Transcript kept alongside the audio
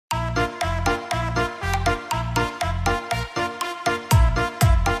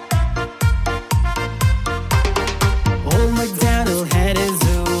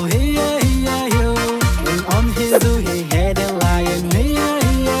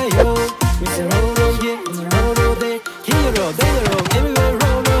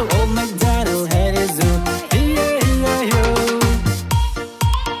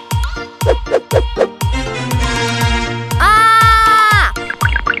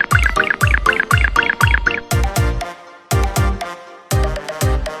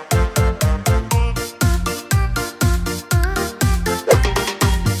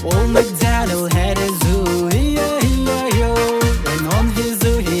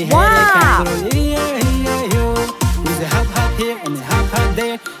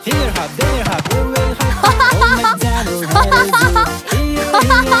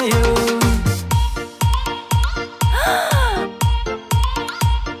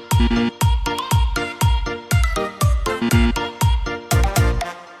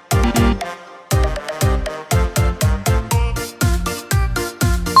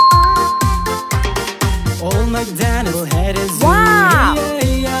Old MacDonald had a zoo. Wow!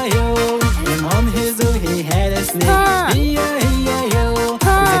 E-I-E-I-O. And on his zoo he had a snake. Huh. E-I-E-I-O.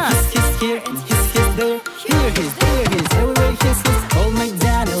 Huh. With a hiss here and hiss there. Here hiss, there hiss, everywhere hiss. Old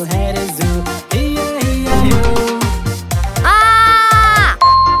MacDonald had a zoo. E-I-E-I-O. Ah!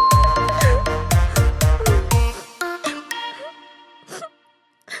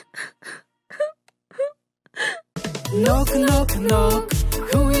 Knock, knock, knock.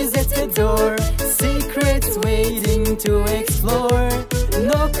 Who is at the door? Secrets waiting to explore.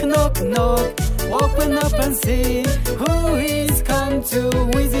 Knock, knock, knock. Open up and see who is come to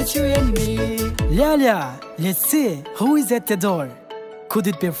visit you and me. Lala, let's see who is at the door. Could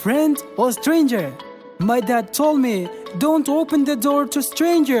it be a friend or stranger? My dad told me don't open the door to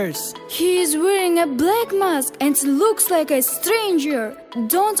strangers. He is wearing a black mask and looks like a stranger.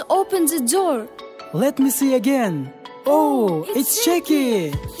 Don't open the door. Let me see again. Oh, it's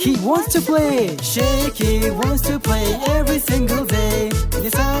Shaky. He wants to play. Shaky wants to play every single day.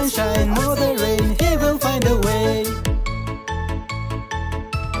 The sunshine or the rain, he will find a way.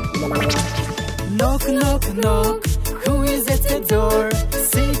 Knock, knock, knock. Who is at the door?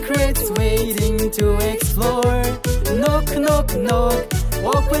 Secrets waiting to explore. Knock, knock, knock.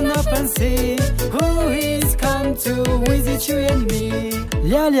 Open up and see who is come to visit you and me.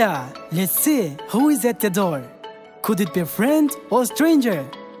 Lala, let's see who is at the door. Could it be a friend or stranger?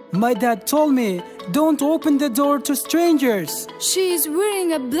 My dad told me don't open the door to strangers. She is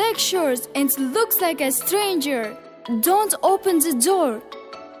wearing a black shirt and looks like a stranger. Don't open the door.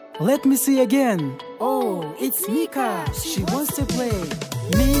 Let me see again. Oh, it's Mika. She wants to play.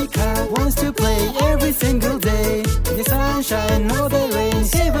 Mika wants to play every single day. The sunshine or the rain,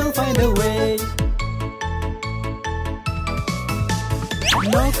 he will find a way.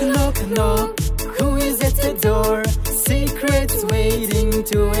 Knock, knock, knock. Who is at the door? Secrets waiting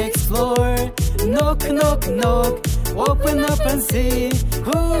to explore. Knock, knock, knock. Open up and see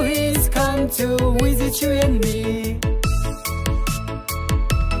who is come to visit you and me.